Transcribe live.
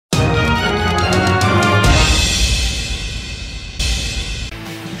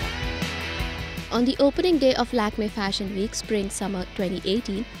On the opening day of Lakme Fashion Week Spring-Summer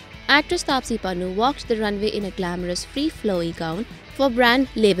 2018, actress Taapsee Pannu walked the runway in a glamorous free flowy gown for brand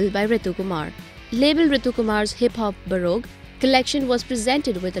labeled by Ritu Kumar. Labeled Ritu Kumar's Hop Baroque collection was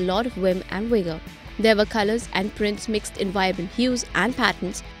presented with a lot of vim and vigour. There were colours and prints mixed in vibrant hues and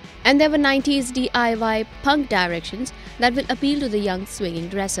patterns, and there were 90s DIY punk directions that will appeal to the young swinging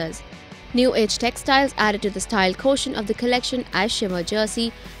dressers. New age textiles added to the style quotient of the collection as shimmer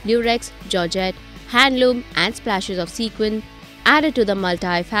jersey, lurex, georgette, handloom and splashes of sequin added to the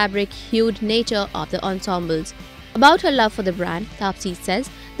multi-fabric hued nature of the ensembles. About her love for the brand, Taapsee says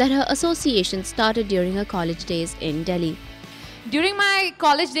that her association started during her college days in Delhi. During my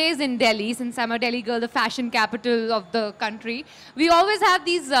college days in Delhi, since I'm a Delhi girl, the fashion capital of the country, we always have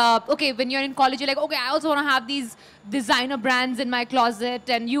these, when you're in college, you're like, okay, I also want to have these designer brands in my closet,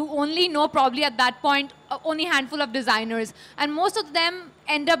 and you only know probably at that point only a handful of designers, and most of them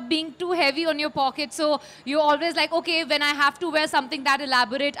end up being too heavy on your pocket, so you're always like, okay, when I have to wear something that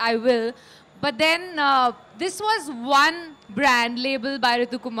elaborate, I will. But then this was one brand labeled by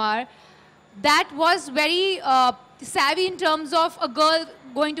Ritu Kumar that was very savvy in terms of a girl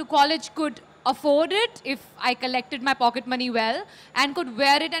going to college could afford it if I collected my pocket money well and could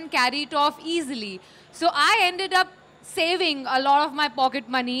wear it and carry it off easily. So I ended up saving a lot of my pocket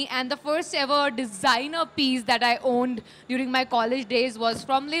money, and the first ever designer piece that I owned during my college days was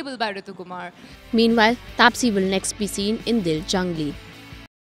from label by Ritu Kumar. Meanwhile, Taapsee will next be seen in Dil Jungli.